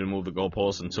continue to move the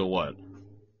goalposts until what?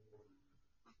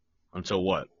 Until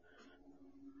what?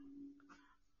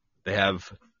 They have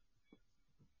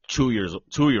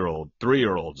 2-year-old,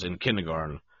 3-year-olds in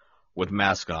kindergarten with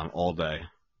masks on all day.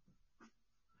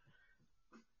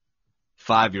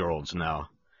 5-year-olds now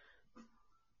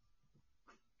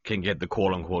can get the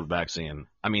quote-unquote vaccine.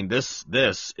 I mean, this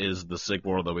is the sick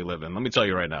world that we live in. Let me tell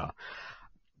you right now.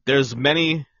 There's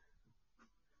many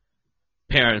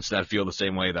parents that feel the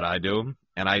same way that I do,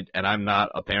 and I'm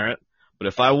not a parent, but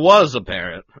if I was a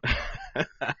parent,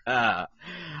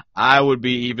 I would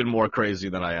be even more crazy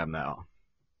than I am now.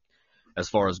 As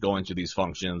far as going to these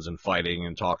functions and fighting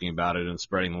and talking about it and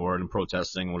spreading the word and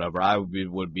protesting, whatever, I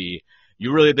would be.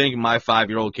 You really think my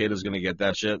 5-year-old kid is going to get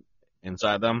that shit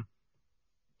inside them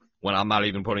when I'm not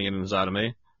even putting it inside of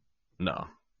me? No,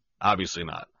 obviously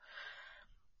not.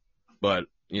 But,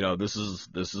 this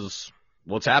is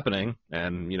what's happening.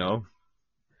 And,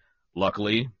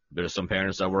 luckily there's some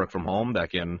parents that work from home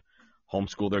that can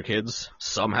homeschool their kids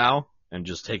somehow and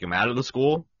just take them out of the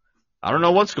school. I don't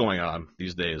know what's going on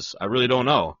these days. I really don't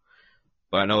know.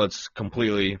 But I know it's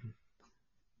completely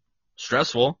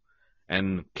stressful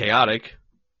and chaotic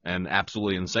and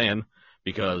absolutely insane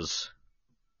because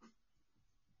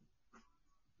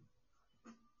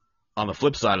on the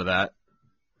flip side of that,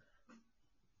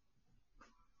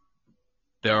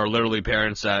 there are literally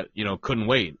parents that, couldn't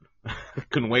wait.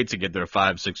 Couldn't wait to get their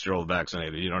 5-6-year-old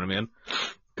vaccinated. You know what I mean?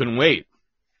 Couldn't wait.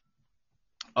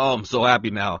 Oh, I'm so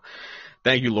happy now.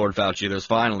 Thank you, Lord Fauci. There's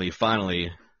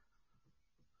finally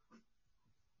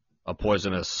a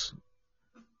poisonous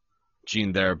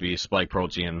gene therapy spike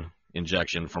protein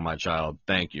injection for my child.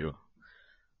 Thank you.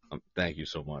 Thank you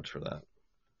so much for that.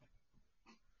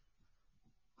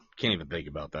 Can't even think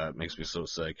about that. It makes me so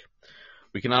sick.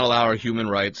 We cannot allow our human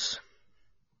rights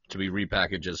to be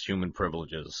repackaged as human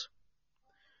privileges,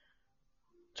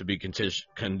 to be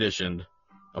conditioned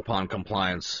upon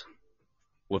compliance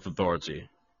with authority.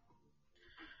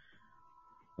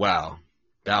 Wow,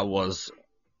 that was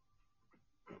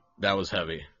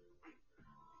heavy.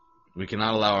 We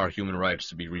cannot allow our human rights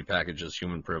to be repackaged as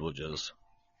human privileges.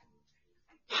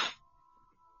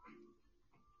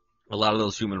 a lot of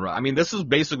those human rights. I mean, this is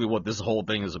basically what this whole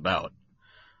thing is about.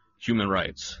 Human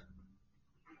rights.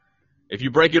 If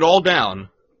you break it all down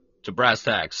to brass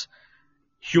tacks,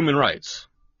 human rights.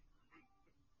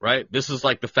 Right? This is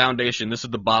like the foundation. This is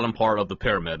the bottom part of the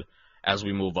pyramid as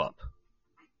we move up.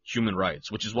 Human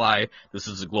rights, which is why this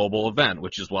is a global event,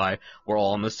 which is why we're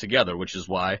all in this together, which is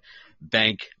why,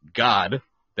 thank God,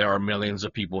 there are millions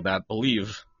of people that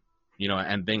believe,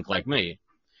 and think like me.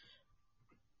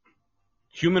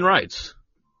 Human rights.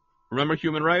 Remember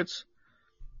human rights?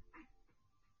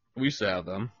 We used to have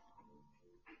them.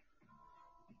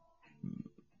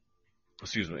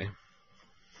 Excuse me.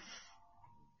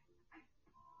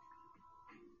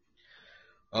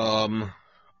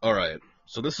 Alright.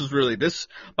 So this is really,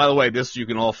 by the way, this you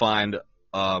can all find,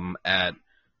 at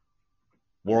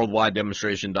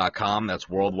worldwidedemonstration.com. That's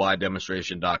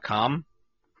worldwidedemonstration.com.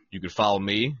 You can follow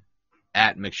me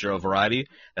at Mixture of Variety.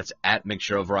 That's at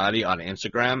Mixture of Variety on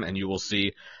Instagram, and you will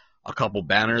see a couple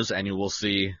banners, and you will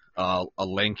see a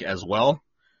link as well.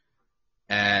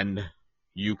 And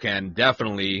you can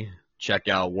definitely check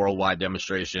out Worldwide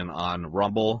Demonstration on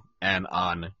Rumble and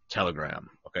on Telegram.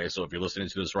 Okay, so if you're listening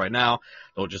to this right now,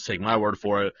 don't just take my word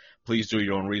for it. Please do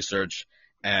your own research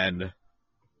and,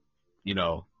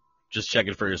 just check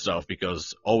it for yourself,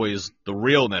 because always the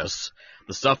realness,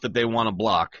 the stuff that they want to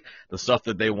block, the stuff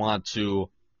that they want to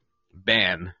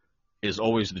ban is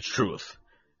always the truth.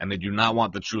 And they do not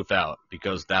want the truth out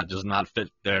because that does not fit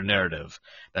their narrative.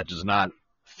 That does not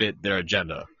fit their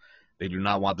agenda. They do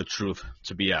not want the truth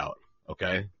to be out.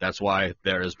 Okay? That's why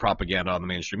there is propaganda on the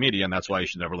mainstream media, and that's why you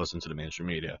should never listen to the mainstream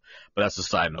media. But that's a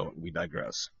side note. We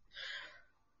digress.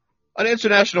 An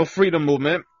international freedom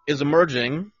movement is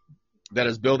emerging that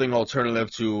is building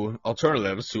alternatives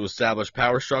to establish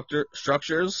power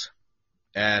structures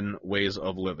and ways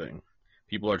of living.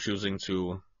 People are choosing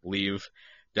to leave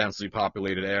densely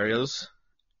populated areas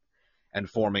and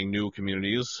forming new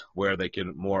communities where they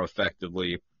can more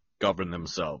effectively govern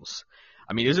themselves.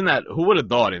 I mean, who would have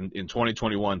thought in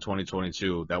 2021,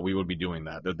 2022 that we would be doing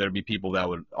that? That there'd be people that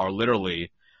are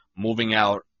literally moving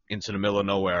out into the middle of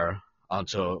nowhere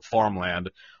onto farmland,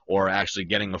 or actually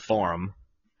getting a farm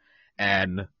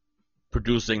and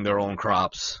producing their own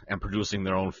crops and producing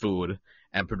their own food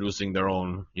and producing their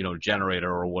own, generator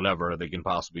or whatever they can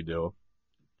possibly do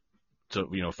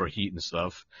to, for heat and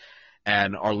stuff,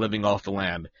 and are living off the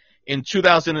land in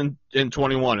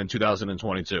 2021 and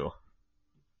 2022.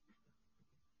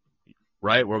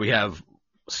 Right? Where we have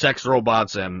sex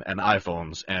robots and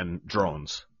iPhones and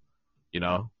drones,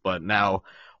 but now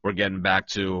we're getting back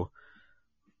to,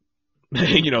 the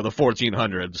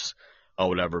 1400s or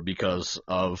whatever, because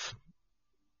of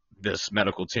this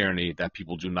medical tyranny that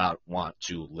people do not want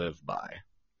to live by.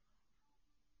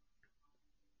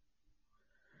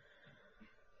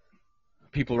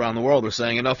 People around the world are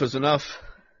saying enough is enough.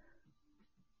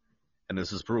 And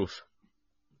this is proof.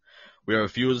 We are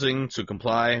refusing to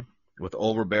comply with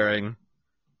overbearing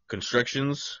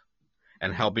constrictions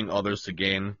and helping others to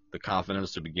gain the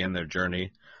confidence to begin their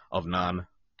journey of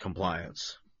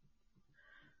non-compliance.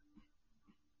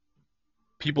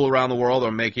 People around the world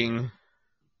are making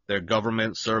their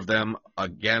government serve them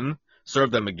again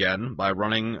by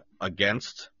running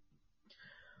against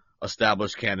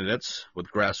established candidates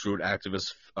with grassroots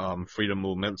activist freedom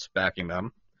movements backing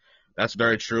them. That's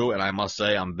very true, and I must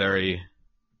say I'm very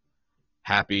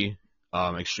happy,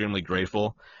 extremely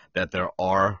grateful that there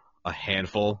are a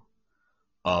handful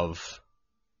of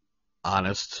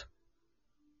honest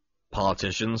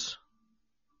politicians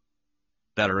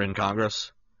that are in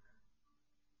Congress.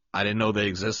 I didn't know they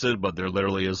existed, but there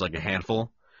literally is like a handful,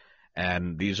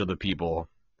 and these are the people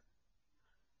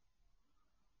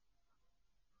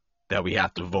that we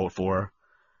have to vote for,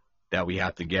 that we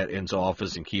have to get into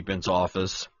office and keep into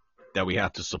office, that we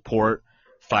have to support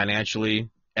financially,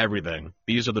 everything.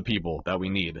 These are the people that we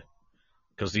need,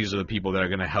 because these are the people that are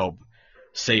going to help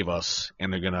save us,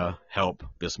 and they're going to help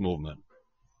this movement.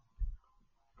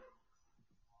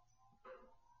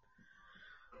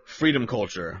 Freedom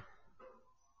culture.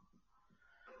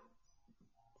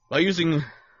 By using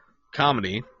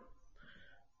comedy,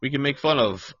 we can make fun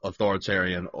of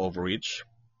authoritarian overreach,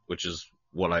 which is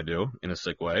what I do in a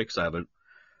sick way, because I have a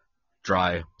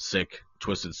dry, sick,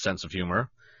 twisted sense of humor.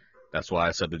 That's why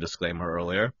I said the disclaimer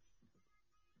earlier.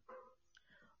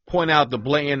 Point out the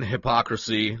blatant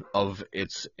hypocrisy of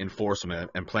its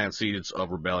enforcement and plant seeds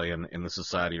of rebellion in the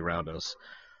society around us.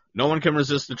 No one can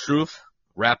resist the truth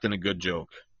wrapped in a good joke.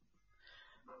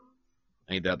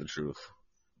 Ain't that the truth?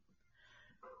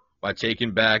 By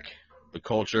taking back the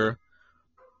culture,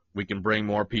 we can bring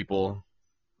more people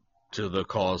to the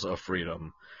cause of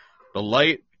freedom. The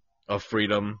light of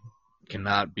freedom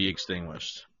cannot be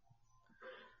extinguished.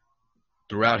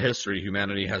 Throughout history,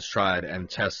 humanity has been tried and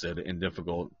tested in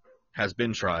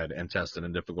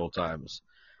difficult times.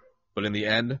 But in the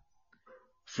end,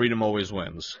 freedom always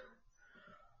wins.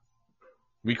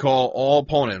 We call all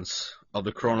opponents of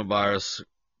the coronavirus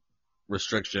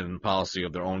restriction policy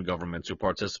of their own government to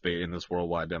participate in this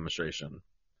worldwide demonstration.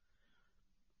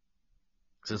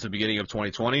 Since the beginning of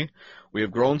 2020, we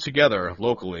have grown together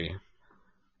locally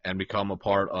and become a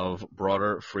part of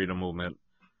broader freedom movement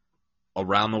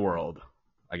around the world.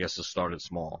 I guess it started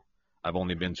small. I've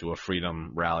only been to a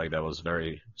freedom rally that was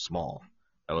very small.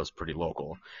 That was pretty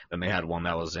local. Then they had one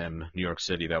that was in New York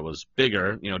City that was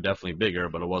bigger, definitely bigger,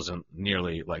 but it wasn't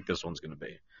nearly like this one's going to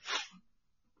be.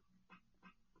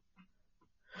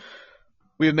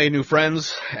 We have made new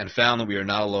friends and found that we are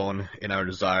not alone in our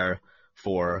desire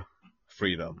for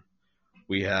freedom.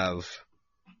 We have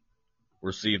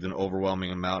received an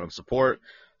overwhelming amount of support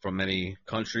from many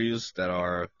countries that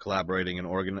are collaborating and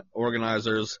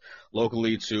organizers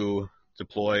locally to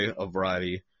deploy a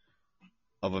variety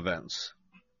of events.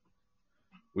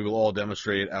 We will all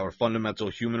demonstrate our fundamental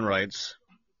human rights,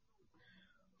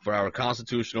 for our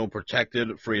constitutional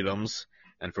protected freedoms,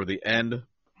 and for the end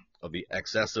of the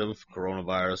excessive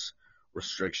coronavirus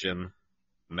restriction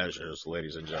measures,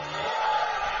 ladies and gentlemen.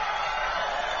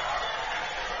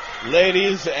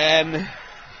 Ladies and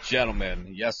gentlemen,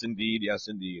 yes indeed, yes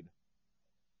indeed.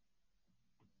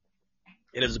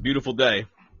 It is a beautiful day.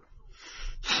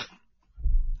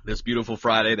 This beautiful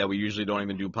Friday that we usually don't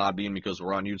even do Podbean because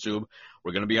we're on YouTube.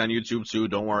 We're going to be on YouTube too.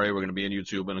 Don't worry, we're going to be on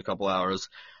YouTube in a couple hours.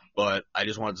 But I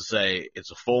just wanted to say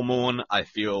it's a full moon. I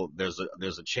feel there's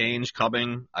a change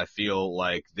coming. I feel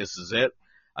like this is it.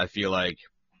 I feel like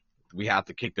we have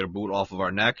to kick their boot off of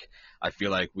our neck. I feel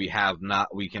like we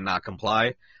cannot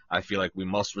comply. I feel like we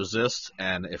must resist.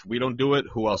 And if we don't do it,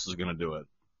 who else is going to do it?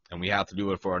 And we have to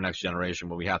do it for our next generation,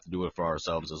 but we have to do it for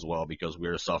ourselves as well because we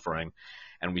are suffering.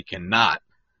 And we cannot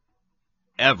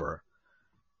ever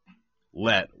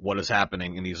let what is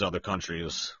happening in these other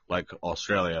countries like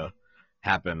Australia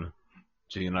happen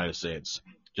to the United States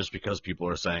just because people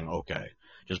are saying okay,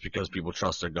 just because people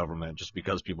trust their government, just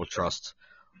because people trust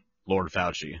Lord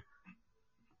Fauci.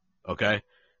 Okay?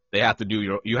 You have to do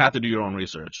your own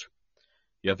research.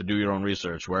 You have to do your own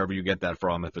research wherever you get that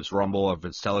from, if it's Rumble, if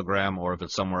it's Telegram, or if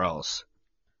it's somewhere else.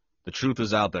 The truth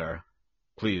is out there.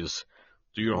 Please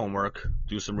do your homework,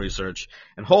 do some research,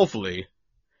 and hopefully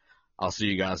I'll see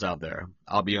you guys out there.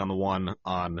 I'll be on the one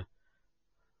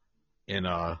in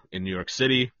New York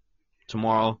City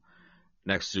tomorrow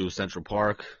next to Central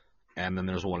Park, and then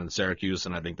there's one in Syracuse,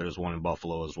 and I think there's one in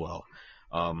Buffalo as well.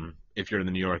 If you're in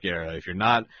the New York area. If you're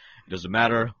not, it doesn't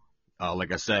matter.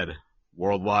 Like I said,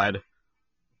 worldwide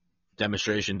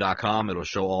demonstration.com, it'll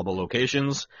show all the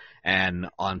locations, and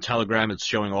on Telegram it's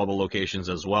showing all the locations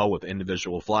as well with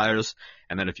individual flyers.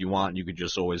 And then if you want, you could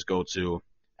just always go to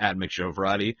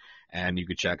 @MixtureOfVariety and you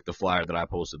could check the flyer that I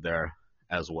posted there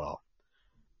as well.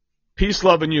 Peace,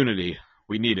 love, and unity.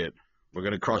 We need it. We're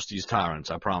going to crush these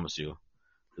tyrants, I promise you.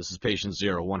 This is Patient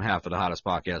Zero, one half of the hottest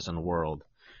podcast in the world.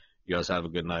 You guys have a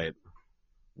good night.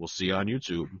 We'll see you on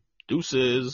YouTube. Deuces.